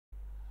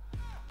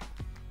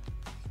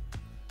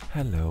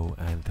Hello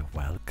and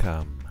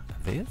welcome.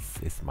 This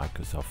is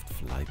Microsoft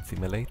Flight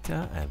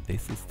Simulator and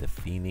this is the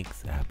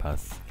Phoenix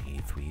Airbus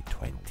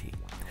A320.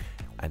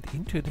 And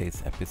in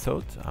today's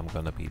episode I'm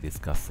going to be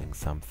discussing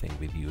something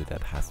with you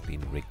that has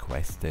been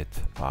requested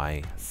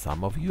by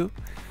some of you,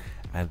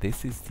 and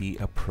this is the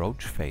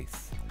approach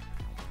phase.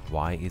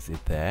 Why is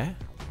it there?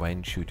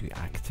 When should you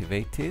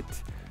activate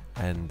it?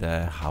 And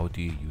how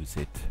do you use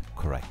it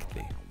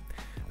correctly?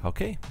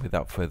 Okay,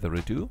 without further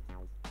ado,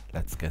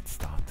 let's get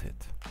started.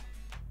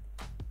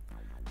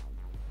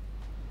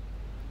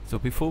 So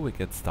before we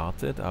get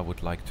started, I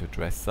would like to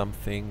address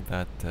something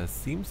that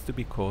seems to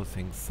be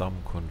causing some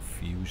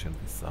confusion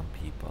with some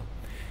people.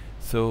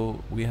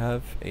 So we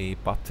have a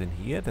button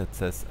here that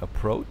says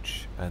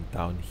approach, and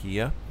down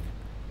here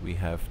we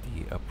have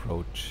the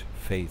approach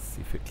phase.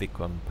 If you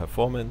click on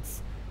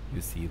performance,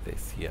 you see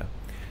this here.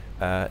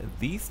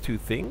 These two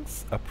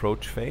things,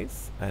 approach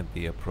phase and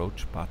the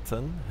approach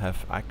button,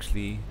 have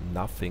actually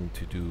nothing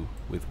to do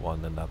with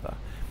one another.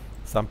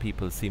 Some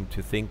people seem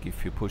to think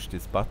if you push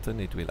this button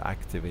it will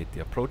activate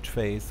the approach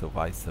phase or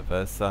vice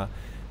versa.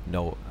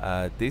 No,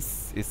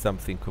 this is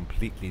something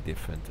completely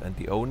different, and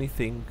the only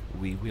thing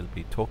we will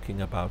be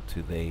talking about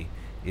today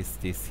is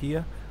this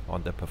here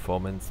on the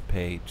performance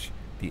page,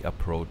 the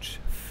approach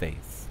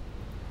phase.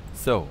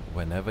 So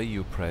whenever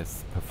you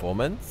press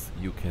performance,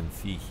 you can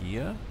see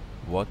here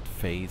what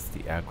phase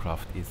the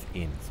aircraft is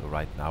in. So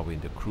right now we're in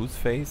the cruise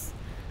phase,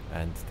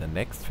 and the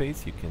next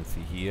phase you can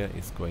see here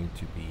is going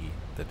to be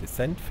the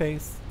descent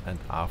phase, and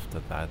after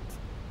that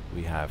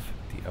we have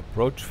the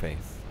approach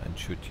phase, and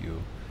should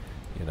you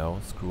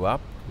screw up,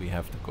 we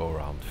have the go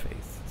around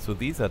phase. So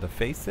these are the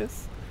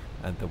phases,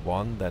 and the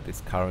one that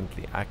is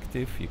currently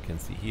active you can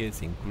see here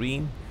is in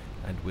green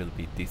and will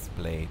be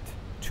displayed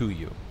to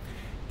you.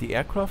 The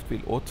aircraft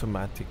will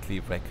automatically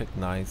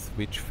recognize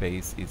which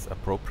phase is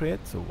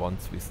appropriate, so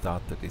once we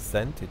start the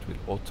descent it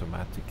will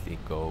automatically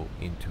go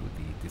into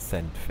the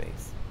descent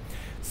phase.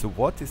 So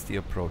what is the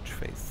approach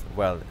phase?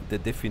 Well, the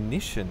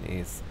definition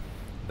is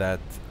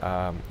that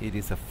it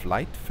is a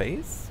flight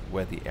phase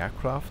where the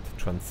aircraft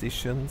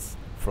transitions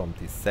from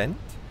descent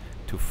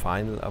to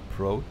final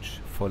approach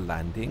for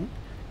landing,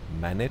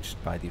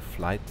 managed by the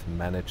flight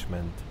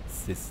management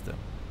system.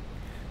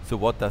 So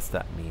what does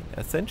that mean?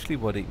 Essentially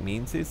what it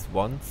means is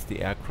once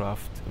the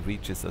aircraft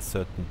reaches a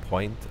certain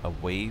point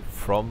away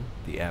from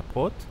the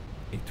airport,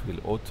 it will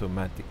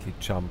automatically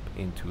jump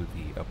into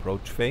the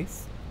approach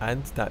phase,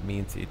 and that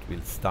means it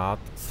will start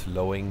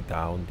slowing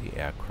down the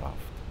aircraft.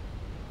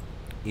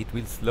 It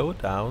will slow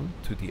down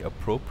to the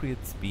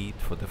appropriate speed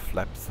for the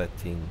flap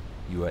setting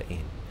you are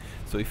in.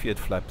 So if you're at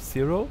flap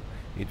 0,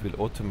 it will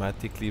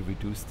automatically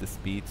reduce the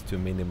speed to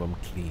minimum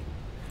clean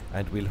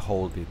and will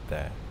hold it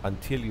there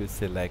until you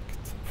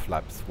select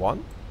flaps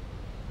 1,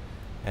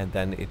 and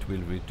then it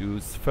will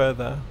reduce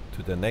further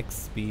to the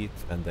next speed,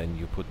 and then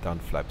you put down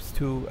flaps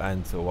 2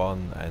 and so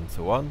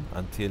on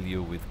until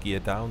you, with gear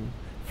down,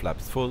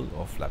 flaps full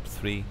or flaps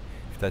 3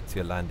 if that's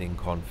your landing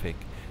config,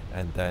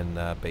 and then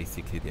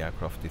basically the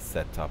aircraft is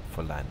set up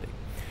for landing.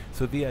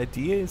 So the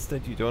idea is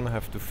that you don't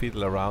have to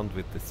fiddle around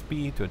with the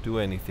speed or do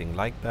anything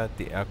like that.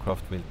 The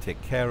aircraft will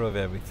take care of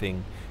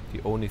everything.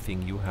 The only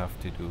thing you have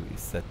to do is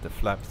set the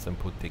flaps and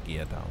put the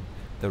gear down.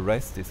 The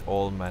rest is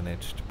all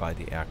managed by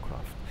the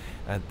aircraft.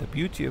 And the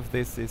beauty of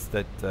this is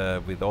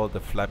that with all the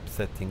flap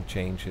setting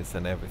changes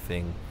and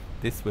everything,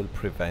 this will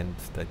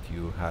prevent that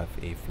you have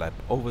a flap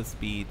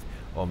overspeed,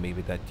 or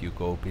maybe that you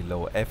go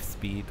below F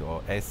speed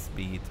or S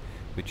speed,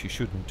 which you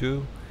shouldn't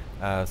do.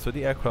 So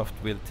the aircraft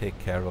will take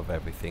care of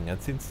everything.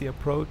 And since the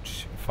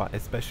approach,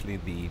 especially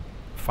the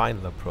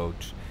final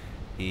approach,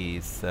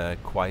 is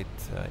quite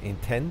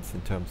intense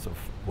in terms of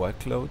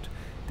workload,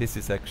 this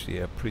is actually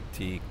a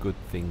pretty good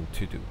thing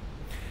to do.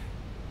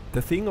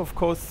 The thing, of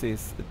course,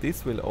 is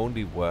this will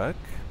only work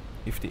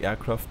if the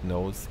aircraft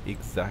knows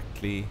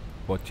exactly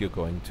what you're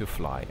going to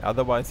fly.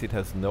 Otherwise it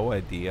has no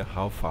idea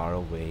how far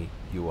away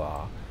you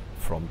are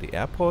from the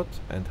airport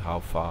and how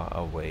far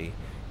away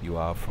you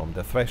are from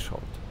the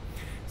threshold.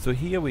 So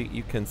here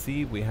you can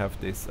see we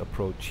have this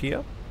approach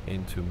here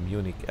into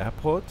Munich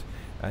airport,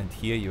 and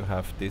here you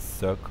have this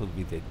circle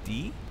with a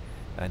D,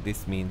 and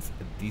this means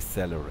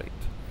decelerate.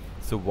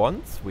 So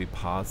once we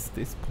pass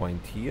this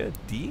point here,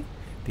 D,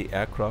 the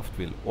aircraft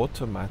will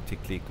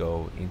automatically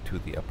go into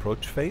the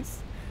approach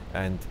phase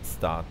and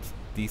start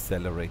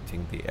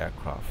decelerating the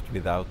aircraft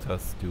without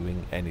us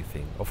doing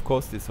anything. Of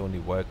course this only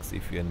works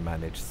if you're in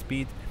managed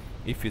speed.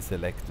 If you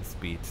select the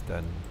speed,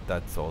 then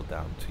that's all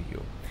down to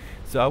you.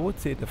 So I would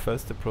say the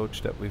first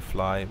approach that we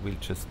fly, we'll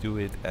just do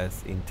it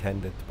as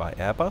intended by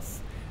Airbus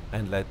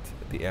and let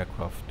the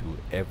aircraft do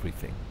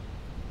everything.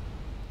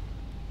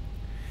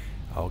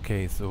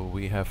 Okay, so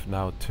we have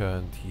now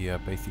turned here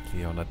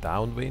basically on a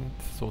downwind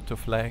sort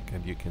of leg,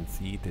 and you can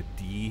see the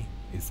D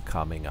is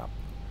coming up.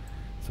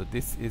 So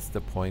this is the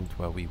point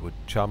where we would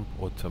jump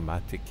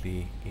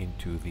automatically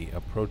into the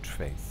approach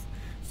phase.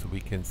 So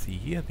we can see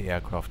here the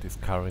aircraft is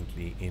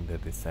currently in the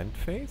descent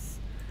phase,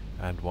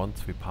 and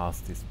once we pass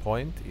this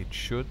point it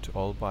should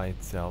all by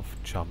itself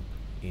jump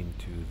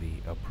into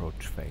the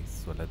approach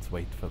phase. So let's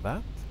wait for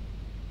that.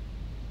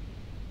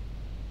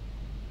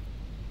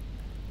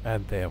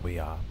 And there we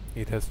are.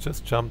 It has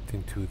just jumped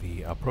into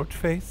the approach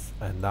phase,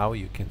 and now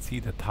you can see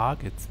the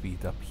target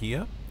speed up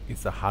here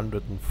is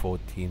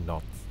 114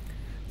 knots.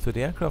 So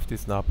the aircraft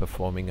is now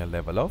performing a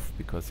level off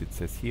because it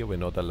says here we're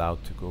not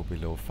allowed to go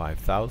below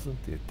 5,000.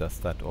 It does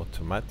that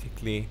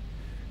automatically,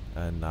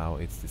 and now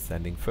it's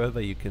descending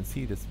further. You can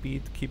see the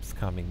speed keeps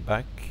coming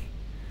back,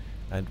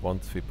 and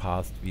once we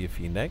passed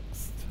VFE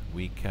next,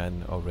 we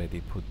can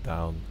already put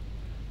down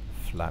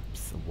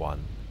flaps 1.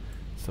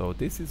 So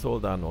this is all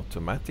done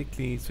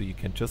automatically, so you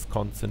can just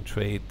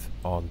concentrate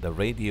on the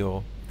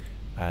radio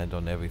and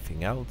on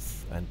everything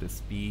else, and the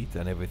speed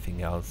and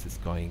everything else is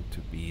going to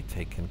be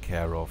taken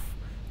care of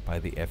by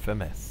the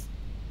FMS.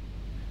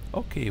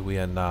 Okay, we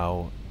are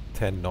now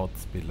 10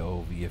 knots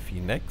below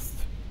VFE next.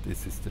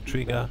 This is the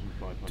trigger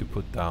to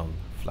put down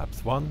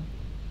flaps 1,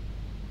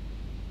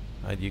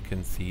 and you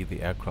can see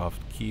the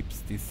aircraft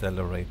keeps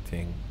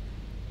decelerating,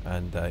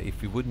 and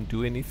if we wouldn't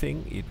do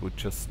anything, it would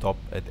just stop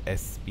at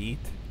S speed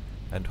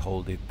and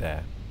hold it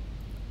there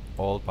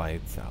all by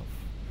itself.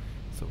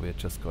 So we're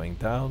just going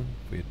down,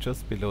 we're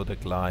just below the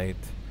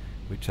glide,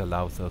 which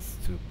allows us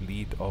to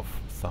bleed off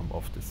some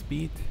of the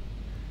speed,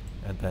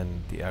 and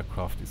then the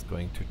aircraft is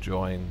going to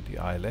join the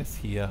ILS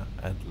here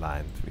and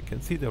land. We can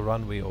see the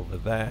runway over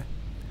there,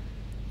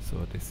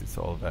 so this is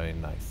all very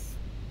nice.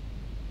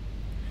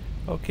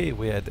 Okay,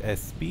 we're at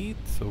S speed,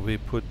 so we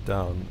put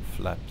down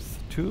flaps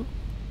 2,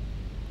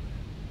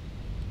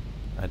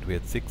 and we're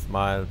at 6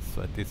 miles,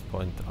 so at this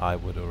point I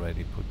would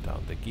already put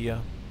down the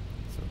gear,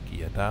 so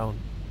gear down,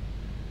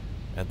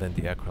 and then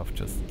the aircraft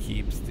just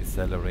keeps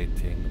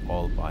decelerating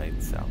all by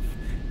itself.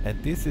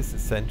 And this is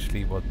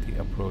essentially what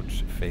the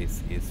approach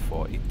phase is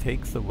for. It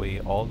takes away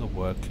all the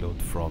workload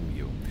from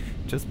you.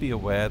 Just be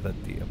aware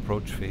that the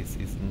approach phase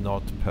is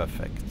not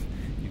perfect.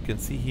 You can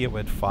see here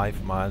we're at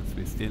 5 miles,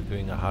 we're still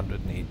doing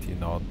 180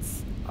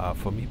 knots.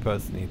 For me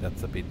personally,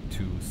 that's a bit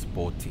too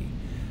sporty.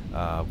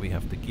 We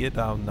have the gear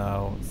down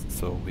now,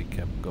 so we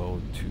can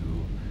go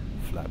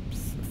to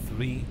flaps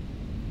 3,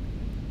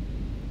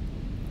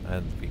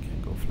 and we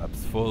can go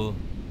flaps full,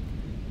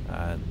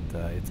 and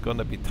it's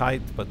gonna be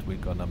tight, but we're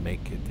gonna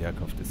make it. The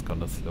aircraft is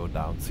gonna slow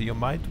down, so you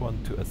might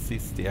want to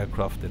assist the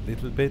aircraft a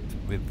little bit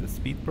with the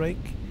speed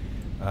brake.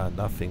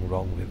 Nothing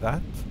wrong with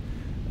that,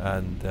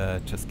 and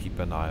just keep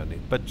an eye on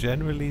it. But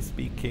generally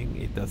speaking,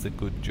 it does a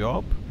good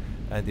job,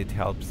 and it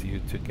helps you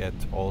to get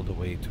all the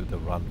way to the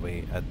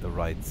runway at the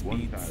right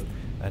speeds,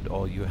 and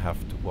all you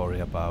have to worry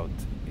about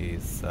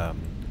is the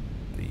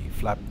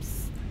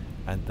flaps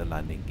and the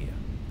landing gear,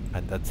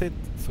 and that's it.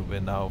 So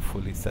we're now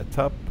fully set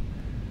up,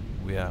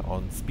 we are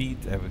on speed,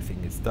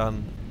 everything is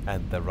done,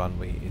 and the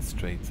runway is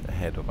straight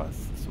ahead of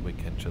us, so we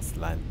can just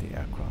land the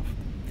aircraft.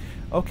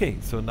 Okay,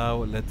 so now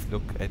let's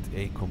look at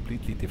a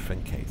completely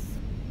different case.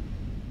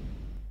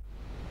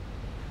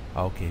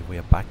 Okay, we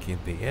are back in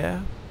the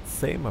air.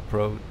 Same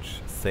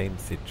approach, same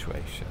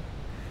situation.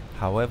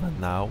 However,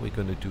 now we're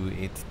going to do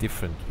it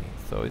differently.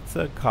 So it's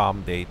a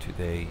calm day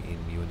today in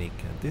Munich,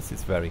 and this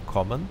is very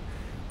common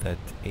that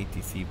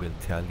ATC will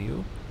tell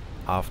you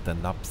after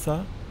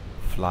NAPSA,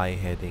 fly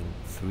heading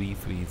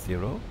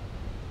 330,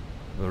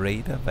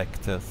 radar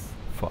vectors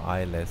for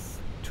ILS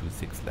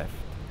 26 left.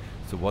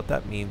 So what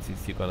that means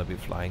is you're going to be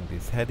flying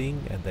this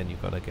heading, and then you're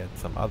going to get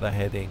some other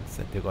headings,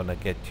 and they're going to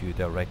get you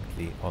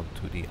directly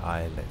onto the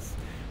ILS.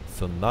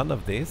 So none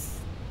of this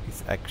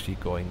is actually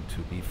going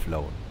to be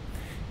flown,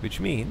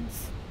 which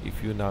means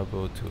if you now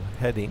go to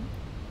heading,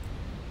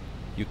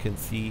 you can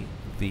see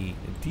the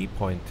D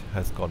point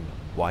has gone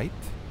white,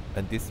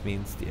 and this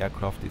means the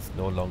aircraft is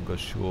no longer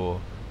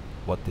sure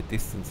what the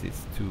distance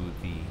is to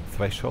the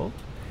threshold,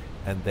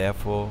 and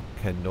therefore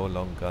can no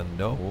longer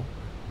know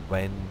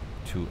when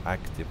to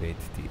activate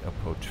the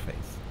approach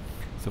phase.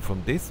 So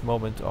from this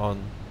moment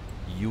on,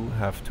 you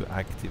have to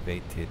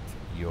activate it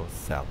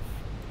yourself.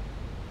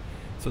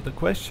 So the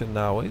question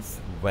now is,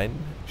 when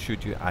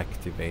should you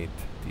activate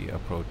the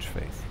approach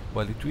phase?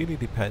 Well, it really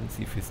depends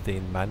if you stay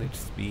in managed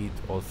speed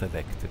or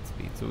selected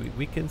speed. So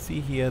we can see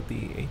here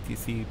the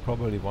ATC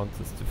probably wants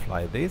us to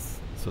fly this,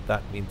 so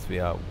that means we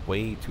are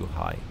way too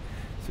high.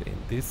 So in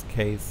this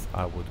case,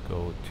 I would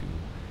go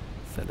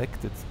to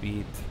selected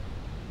speed,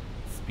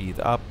 speed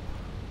up.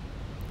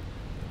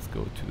 Let's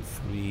go to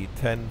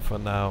 310 for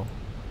now.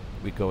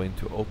 We go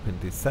into open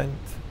descent,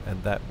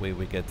 and that way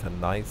we get a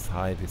nice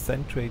high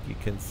descent rate. You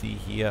can see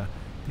here,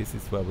 this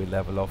is where we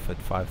level off at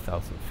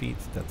 5,000 feet.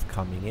 That's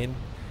coming in.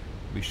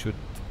 We should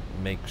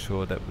make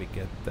sure that we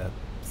get that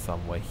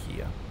somewhere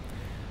here.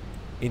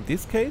 In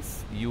this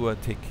case, you are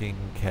taking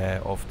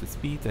care of the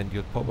speed, and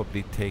you'll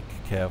probably take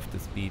care of the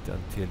speed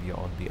until you're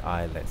on the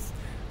ILS.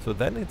 So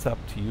then it's up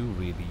to you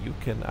really. You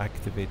can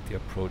activate the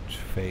approach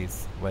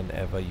phase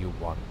whenever you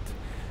want.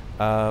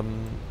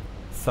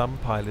 Some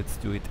pilots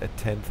do it at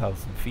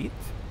 10,000 feet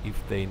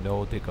if they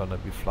know they're gonna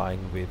be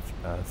flying with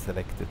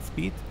selected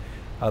speed.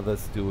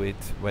 Others do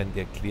it when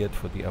they're cleared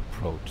for the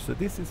approach. So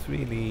this is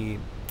really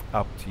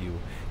up to you.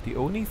 The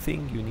only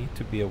thing you need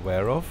to be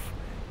aware of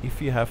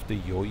If you have the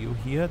yo-yo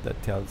here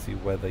that tells you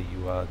whether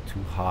you are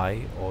too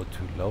high or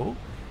too low,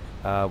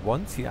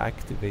 once you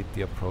activate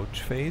the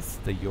approach phase,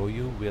 the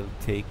yo-yo will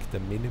take the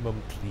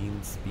minimum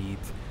clean speed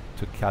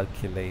to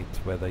calculate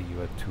whether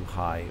you are too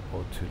high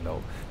or too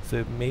low. So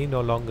it may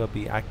no longer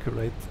be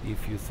accurate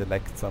if you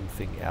select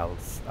something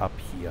else up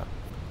here.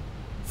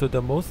 So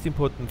the most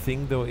important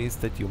thing though is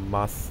that you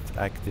must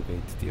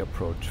activate the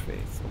approach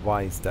phase.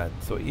 Why is that?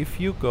 So if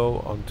you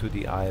go onto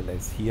the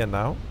ILS here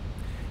now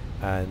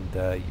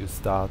and you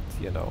start,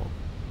 you know,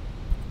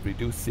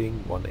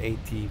 reducing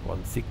 180,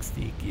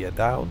 160, gear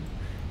down,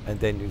 and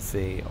then you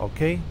say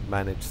okay,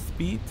 manage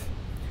speed,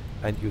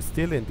 and you're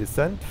still in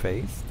descent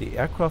phase, the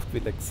aircraft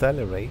will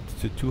accelerate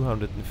to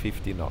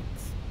 250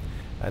 knots.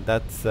 And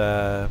that's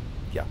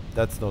yeah,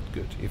 that's not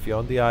good. If you're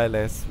on the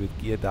ILS with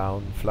gear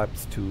down,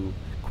 flaps 2,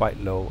 quite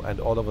low, and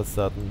all of a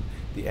sudden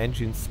the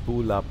engines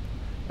spool up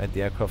and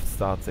the aircraft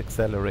starts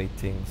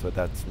accelerating, so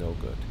that's no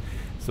good.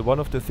 So one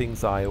of the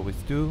things I always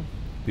do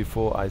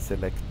before I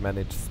select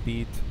manage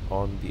speed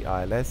on the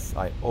ILS,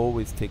 I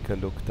always take a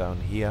look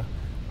down here.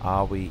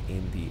 Are we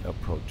in the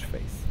approach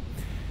phase?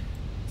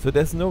 So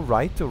there's no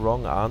right or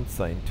wrong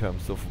answer in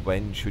terms of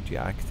when should you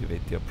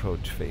activate the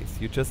approach phase.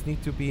 You just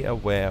need to be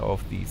aware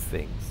of these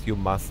things. You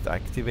must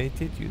activate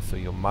it, so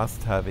you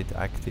must have it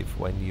active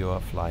when you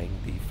are flying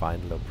the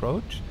final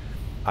approach.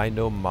 I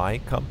know my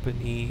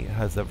company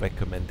has a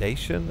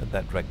recommendation, and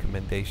that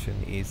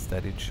recommendation is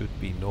that it should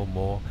be no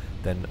more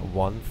than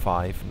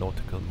 1.5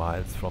 nautical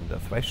miles from the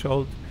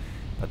threshold,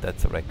 but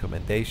that's a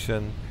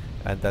recommendation,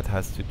 and that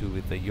has to do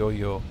with the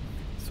yo-yo.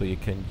 So you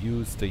can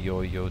use the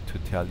yo-yo to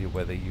tell you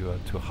whether you are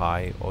too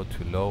high or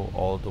too low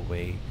all the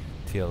way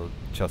till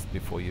just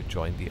before you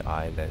join the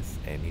ILS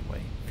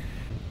anyway.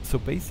 So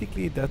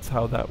basically that's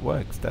how that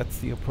works. That's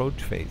the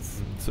approach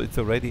phase. So it's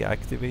already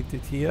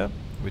activated here,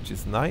 which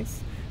is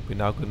nice. We're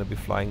now going to be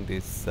flying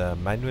this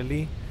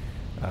manually.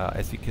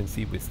 As you can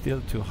see, we're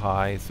still too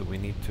high, so we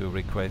need to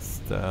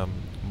request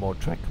more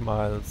track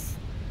miles.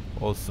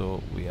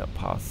 Also, we are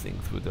passing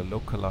through the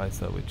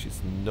localizer, which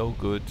is no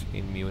good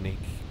in Munich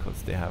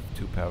because they have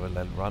 2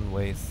 parallel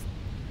runways.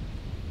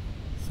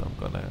 So I'm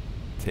gonna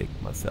take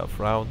myself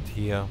round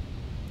here.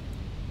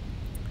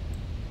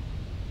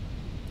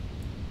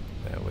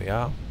 There we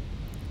are.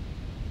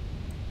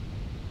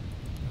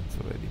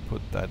 Let's already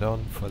put that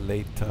on for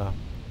later.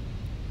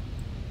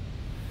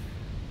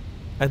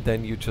 And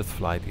then you just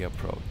fly the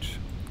approach.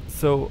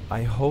 So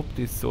I hope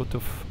this sort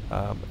of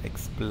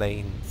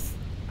explains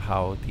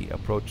how the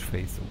approach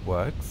phase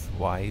works,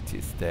 why it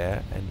is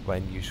there, and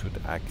when you should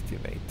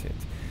activate it.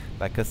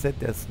 Like I said,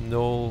 there's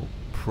no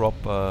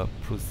proper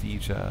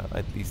procedure,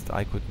 at least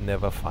I could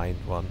never find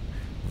one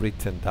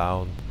written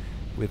down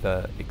with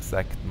a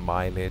exact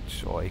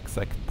mileage or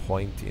exact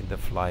point in the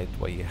flight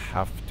where you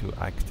have to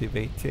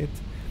activate it.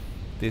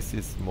 This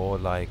is more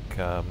like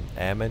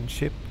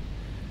airmanship.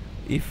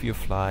 If you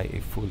fly a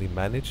fully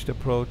managed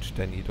approach,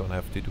 then you don't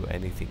have to do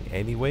anything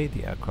anyway,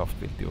 the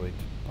aircraft will do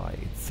it by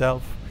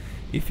itself.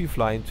 If you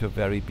fly into a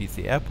very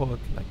busy airport,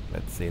 like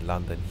let's say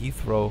London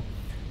Heathrow,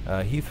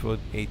 Heathrow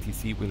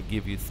ATC will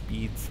give you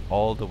speeds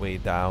all the way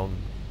down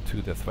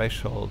to the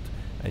threshold,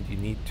 and you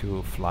need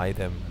to fly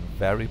them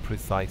very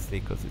precisely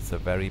because it's a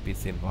very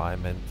busy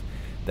environment.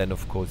 Then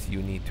of course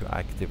you need to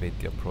activate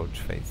the approach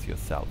phase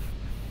yourself.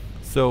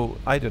 So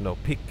I don't know,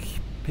 pick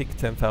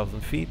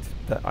 10,000 feet.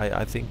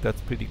 I think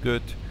that's pretty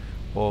good.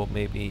 Or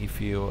maybe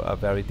if you are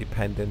very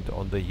dependent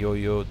on the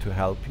yo-yo to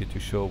help you to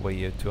show where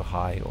you're too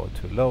high or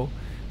too low,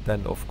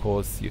 then of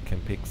course you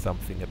can pick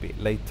something a bit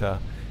later,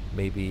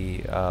 maybe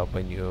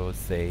when you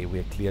say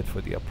we're cleared for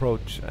the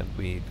approach and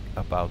we're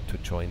about to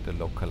join the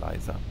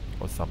localizer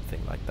or something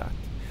like that.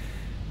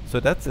 So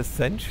that's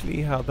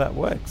essentially how that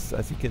works.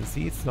 As you can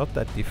see, it's not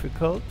that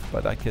difficult,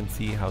 but I can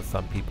see how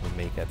some people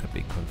may get a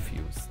bit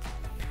confused.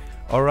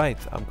 Alright,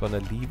 I'm gonna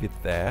leave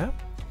it there.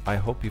 I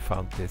hope you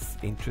found this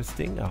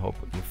interesting, I hope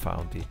you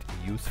found it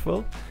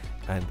useful,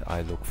 and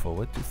I look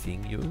forward to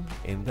seeing you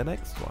in the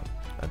next one.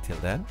 Until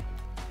then,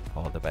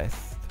 all the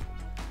best.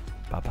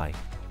 Bye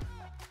bye.